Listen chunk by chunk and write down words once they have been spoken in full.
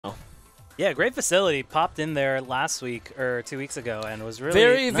Yeah, great facility. Popped in there last week or 2 weeks ago and was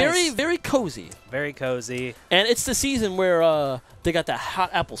really nice. very cozy. Very cozy. And it's the season where they got that hot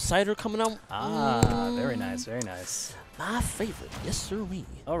apple cider coming out. Ah, very nice, very nice. My favorite. Yes, sir, me.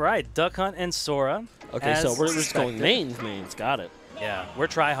 All right, Duck Hunt and Sora. Okay, so we're just going mains. Got it. Yeah, we're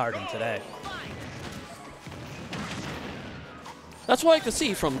try-harding today. That's what I can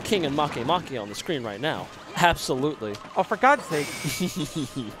see from King and Make on the screen right now. Absolutely. Oh, for God's sake.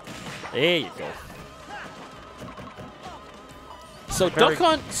 There you go. So Duck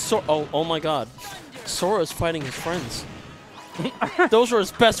Hunt, oh my God. Sora's fighting his friends. Those are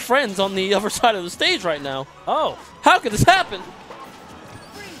his best friends on the other side of the stage right now. Oh. How could this happen?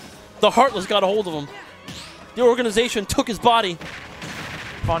 The Heartless got a hold of him. The organization took his body.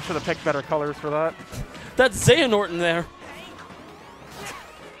 Fawn should have picked better colors for that. That's Xehanort in there.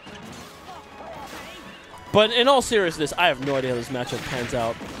 But in all seriousness, I have no idea how this matchup pans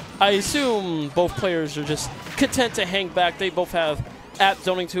out. I assume both players are just content to hang back. They both have app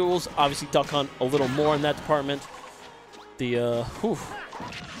zoning tools. Obviously, Duck Hunt a little more in that department. The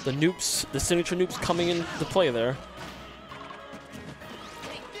nukes, the signature nukes coming into play there.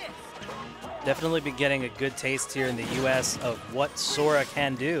 Definitely been getting a good taste here in the U.S. of what Sora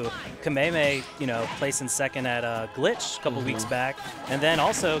can do. Kameme, you know, placing second at Glitch a couple weeks back, and then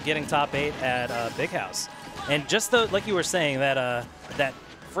also getting top 8 at Big House. And just like you were saying, that that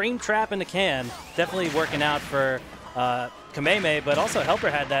frame trap in the can definitely working out for Kameme, but also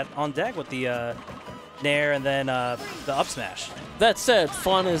HelpR had that on deck with the Nair and then the up smash. That said,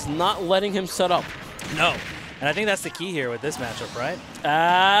 Fawn is not letting him set up. No. And I think that's the key here with this matchup, right?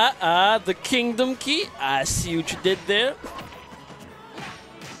 The Kingdom Key. I see what you did there.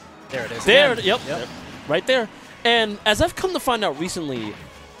 There it is. There, yep. Right there. And as I've come to find out recently,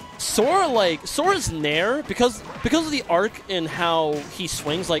 Sora's Nair, because of the arc and how he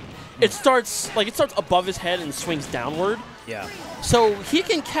swings, it starts above his head and swings downward. Yeah. So he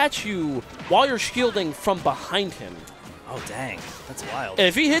can catch you while you're shielding from behind him. Oh, dang. That's wild. And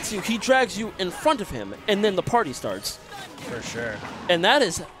if he hits you, he drags you in front of him, and then the party starts. For sure. And that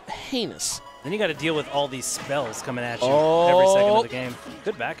is heinous. Then you got to deal with all these spells coming at you every second of the game.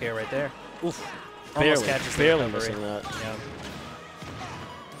 Good back air right there. Oof. Almost catches the recovery. Missing that. Yeah.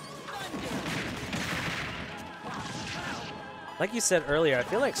 Like you said earlier, I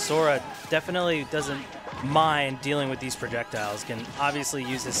feel like Sora definitely doesn't mind dealing with these projectiles. Can obviously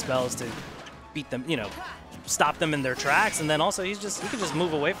use his spells to beat them, you know, stop them in their tracks, and then also he can just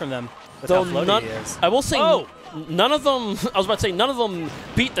move away from them with how floaty he is. I will say, none of them. I was about to say none of them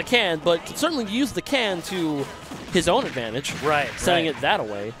beat the can, but can certainly use the can to his own advantage. Right. Sending it that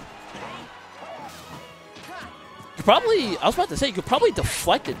away. I was about to say you could probably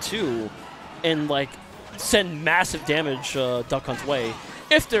deflect it too, and like send massive damage Duck Hunt's way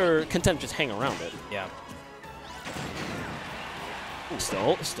if they're content to just hang around it. Yeah.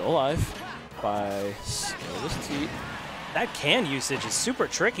 Still alive. By Sora. That can usage is super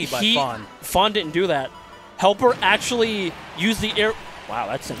tricky by Fawn. Fawn didn't do that. HelpR actually used the air. Wow,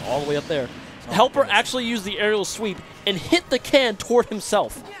 that's sent all the way up there. HelpR actually used the aerial sweep and hit the can toward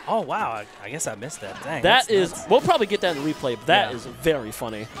himself. Oh, wow. I guess I missed that. Dang. That is. Nuts. We'll probably get that in the replay, but that is very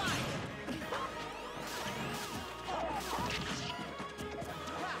funny.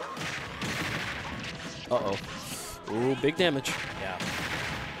 Uh-oh. Ooh, big damage. Yeah.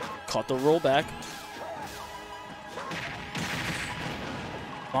 Caught the rollback.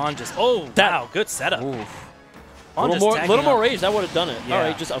 Fawn just, wow, good setup. A little more rage, that would have done it. Yeah. All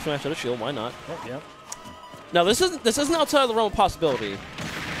right, just up smash to the shield, why not? Yep. Now this isn't outside of the realm of possibility,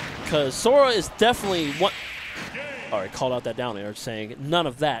 because Sora is definitely one. All right, called out that down air, saying none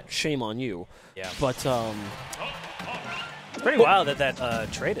of that. Shame on you. Yeah. But it's pretty wild that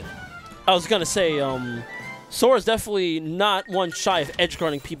traded. I was gonna say Sora's definitely not one shy of edge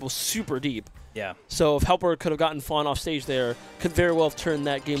guarding people super deep. Yeah. So if HelpR could have gotten Fawn off stage there, could very well have turned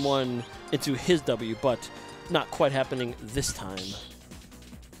that game 1 into his W, but not quite happening this time.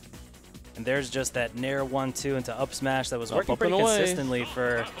 And there's just that Nair 1-2 into up smash that was working pretty consistently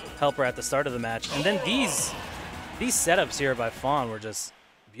for HelpR at the start of the match. And then these setups here by Fawn were just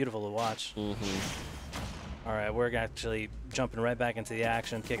beautiful to watch. All right, we're actually jumping right back into the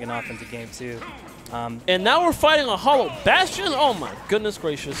action, kicking off into game 2. And now we're fighting a Hollow Bastion. Oh my goodness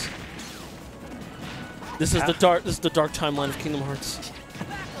gracious! This is the dark timeline of Kingdom Hearts.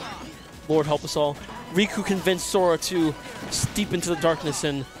 Lord help us all. Riku convinced Sora to steep into the darkness,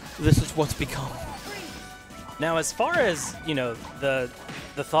 and this is what's become. Now, as far as the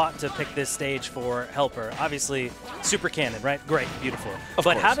thought to pick this stage for HelpR, obviously super canon, right? Great, beautiful.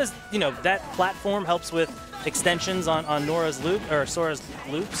 But how does that platform helps with extensions on Nora's loop or Sora's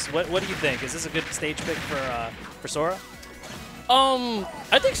loops. What do you think? Is this a good stage pick for Sora?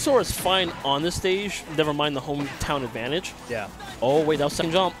 I think Sora's fine on this stage. Never mind the hometown advantage. Yeah. Oh wait, that was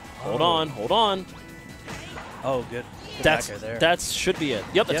second jump. Hold on, hold on. Oh, good. That should be it.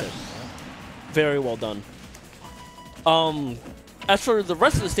 Yep, that's it. Very well done. As for the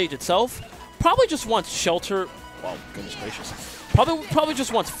rest of the stage itself, probably just wants shelter. Wow, goodness gracious. Probably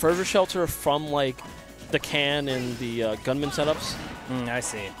just wants further shelter from like the can and the gunman setups. I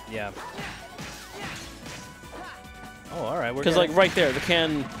see. Yeah. Oh, all right. Because like right there, the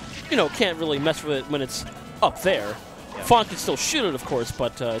can, can't really mess with it when it's up there. Yeah. Fawn can still shoot it, of course,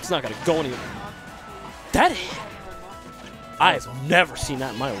 but it's not going to go anywhere. That hit. I've never seen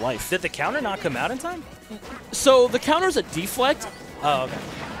that in my life. Did the counter not come out in time? So the counter's a deflect. Oh, okay.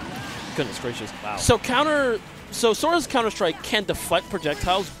 Goodness gracious. Wow. So Sora's counter strike can deflect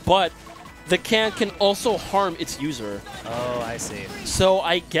projectiles, but the can also harm its user. Oh, I see. So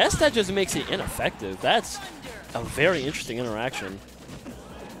I guess that just makes it ineffective. That's a very interesting interaction.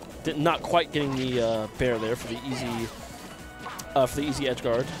 Not quite getting the bear there for the easy edge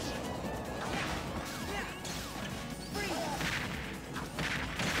guard.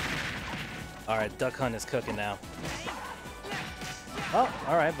 All right, Duck Hunt is cooking now. Oh,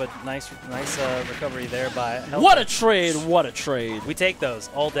 all right, but nice recovery there by HelpR. What a trade! What a trade! We take those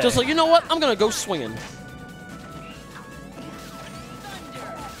all day. Just like, you know what? I'm gonna go swinging.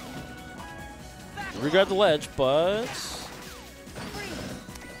 Regret the ledge, but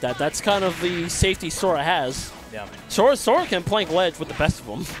that's kind of the safety Sora has. Yeah. Sora can plank ledge with the best of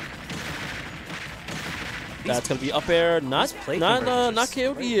them. That's gonna be up air, not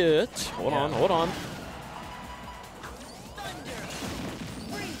KO'd yet. Hold on.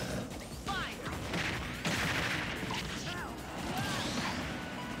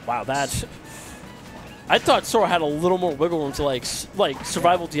 Wow, that. I thought Sora had a little more wiggle room to like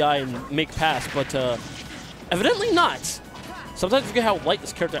survival DI and make pass, but evidently not. Sometimes you forget how light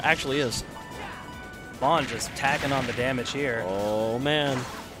this character actually is. Fawn just tacking on the damage here. Oh man,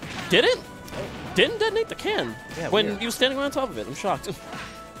 didn't detonate the can when he was standing right on top of it. I'm shocked.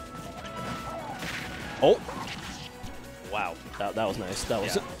 Oh, wow, that was nice. That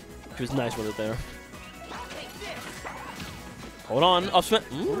was he was nice with it there. Hold on, up smash.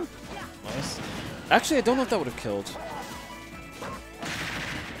 Nice. Actually, I don't know if that would have killed.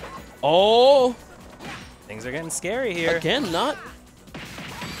 Oh! Things are getting scary here. Again, not.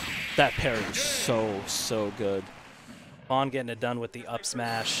 That parry was so good. Fawn getting it done with the up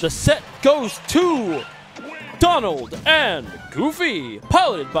smash. The set goes to Donald and Goofy,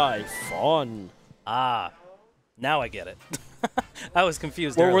 piloted by Fawn. Ah, now I get it. I was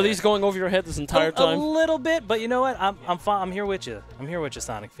confused. Were these going over your head this entire time? A little bit, but you know what? I'm fine. I'm here with you. I'm here with you,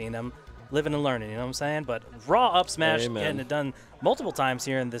 Sonicfiend. I'm living and learning, you know what I'm saying? But raw up smash, getting it done multiple times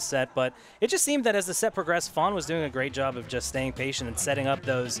here in this set. But it just seemed that as the set progressed, Fawn was doing a great job of just staying patient and setting up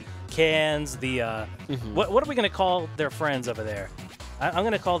those cans. The what are we going to call their friends over there? I'm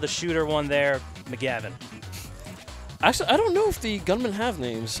going to call the shooter one there McGavin. Actually, I don't know if the gunmen have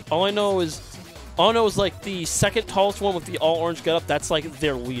names. All I know is like the second tallest one with the all orange getup. That's like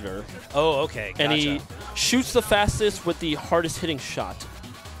their leader. Oh, okay. Gotcha. And he shoots the fastest with the hardest hitting shot.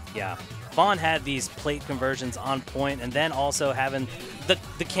 Yeah. Fawn had these plate conversions on point, and then also having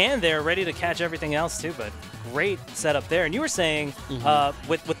the can there ready to catch everything else too. But great setup there. And you were saying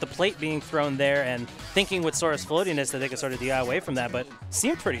with the plate being thrown there and thinking with Sora's floatiness that they could sort of DI away from that, but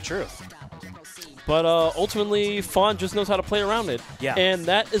seemed pretty true. But ultimately, Fawn just knows how to play around it. Yeah. And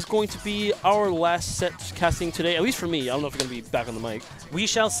that is going to be our last set casting today, at least for me. I don't know if you're going to be back on the mic. We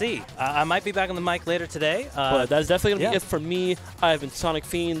shall see. I might be back on the mic later today. But that is definitely going to be it for me. I've been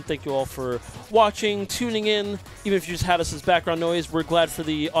Sonicfiend. Thank you all for watching, tuning in. Even if you just had us as background noise, we're glad for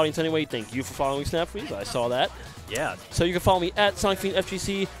the audience anyway. Thank you for following Snapfeed. I saw that. Yeah. So you can follow me at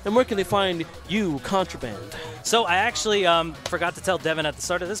SonicFiendFGC. And where can they find you, Contraband? So I actually forgot to tell Devin at the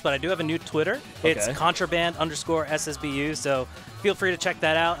start of this, but I do have a new Twitter. Okay. It's contraband_SSBU. So feel free to check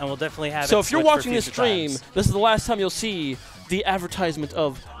that out, and we'll definitely have it. So if you're watching this stream, this is the last time you'll see the advertisement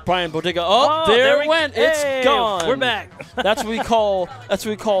of Brian Bodega. Oh, there it went. Hey, it's gone. We're back. That's what we call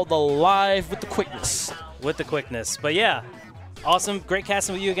the live with the quickness. With the quickness. But yeah. Awesome. Great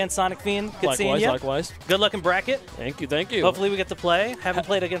casting with you again, Sonicfiend. Good seeing you. Likewise. Good luck in bracket. Thank you, thank you. Hopefully we get to play. Haven't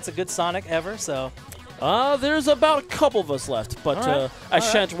played against a good Sonic ever, so. There's about a couple of us left, but I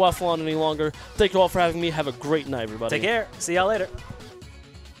shan't waffle on any longer. Thank you all for having me. Have a great night, everybody. Take care. See y'all later.